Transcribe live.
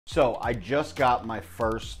So I just got my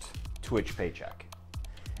first Twitch paycheck.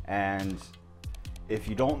 And if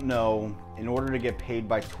you don't know, in order to get paid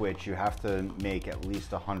by Twitch, you have to make at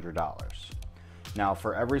least $100. Now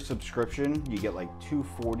for every subscription, you get like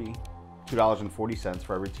 $2.40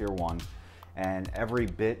 for every tier 1. And every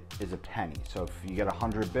bit is a penny. So if you get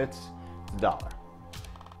 100 bits, it's $1.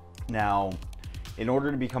 Now, in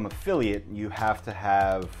order to become affiliate, you have to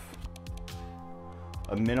have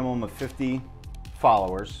a minimum of 50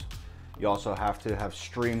 followers. You also have to have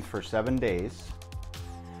streamed for 7 days.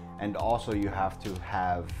 And also you have to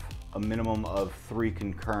have a minimum of 3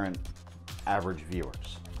 concurrent average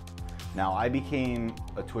viewers. Now, I became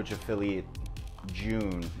a Twitch affiliate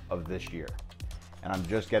June of this year, and I'm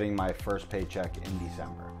just getting my first paycheck in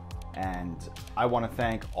December. And I want to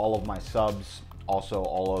thank all of my subs, also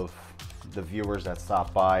all of the viewers that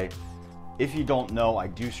stop by. If you don't know, I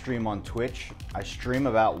do stream on Twitch. I stream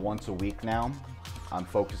about once a week now. I'm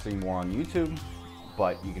focusing more on YouTube,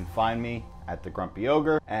 but you can find me at the Grumpy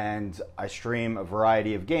Ogre, and I stream a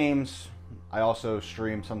variety of games. I also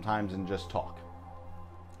stream sometimes and just talk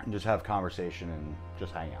and just have conversation and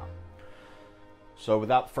just hang out. So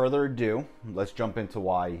without further ado, let's jump into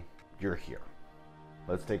why you're here.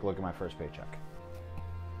 Let's take a look at my first paycheck.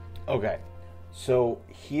 Okay, so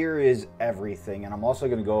here is everything, and I'm also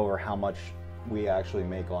going to go over how much we actually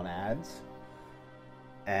make on ads.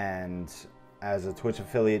 And as a Twitch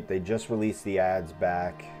affiliate, they just released the ads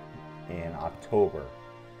back in October.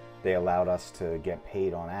 They allowed us to get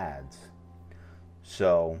paid on ads.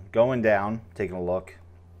 So going down, taking a look,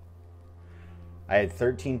 I had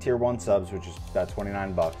 13 tier 1 subs, which is about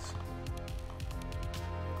 29 bucks.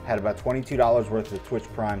 Had about $22 worth of Twitch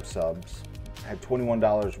Prime subs. Had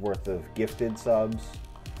 $21 worth of gifted subs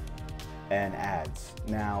and ads.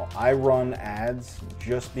 Now, I run ads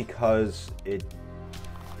just because it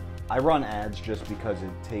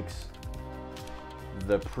takes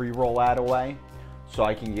the pre-roll ad away, so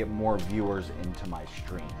I can get more viewers into my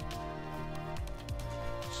stream.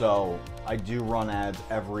 So I do run ads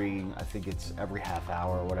I think it's every half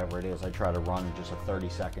hour or whatever it is. I try to run just a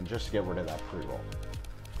 30-second just to get rid of that pre-roll.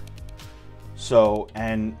 So,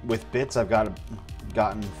 and with bits, I've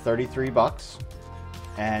gotten 33 bucks.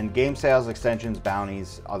 And game sales, extensions,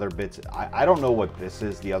 bounties, other bits. I don't know what this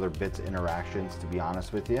is, the other bits interactions, to be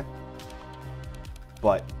honest with you.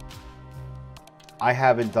 But I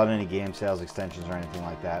haven't done any game sales, extensions, or anything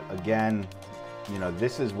like that. Again, you know,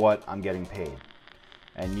 this is what I'm getting paid.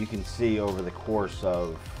 And you can see over the course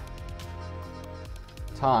of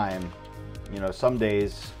time, you know, some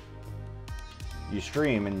days you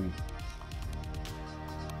stream and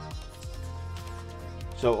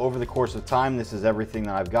so over the course of time, this is everything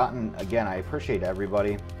that I've gotten. Again, I appreciate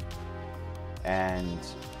everybody. And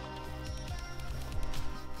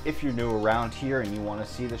if you're new around here and you want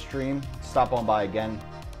to see the stream, stop on by again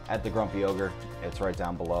at the Grumpy Ogre. It's right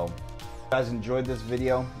down below. If you guys enjoyed this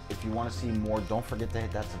video, if you want to see more, don't forget to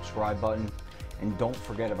hit that subscribe button. And don't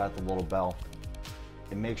forget about the little bell.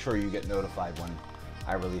 And make sure you get notified when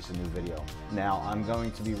I release a new video. Now, I'm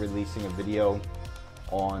going to be releasing a video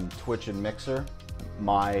on Twitch and Mixer,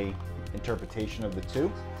 my interpretation of the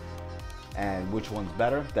two and which one's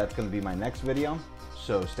better. That's going to be my next video,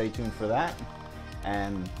 so stay tuned for that.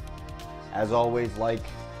 And as always, if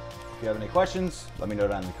you have any questions, let me know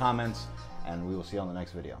down in the comments, and we will see you on the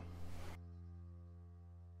next video.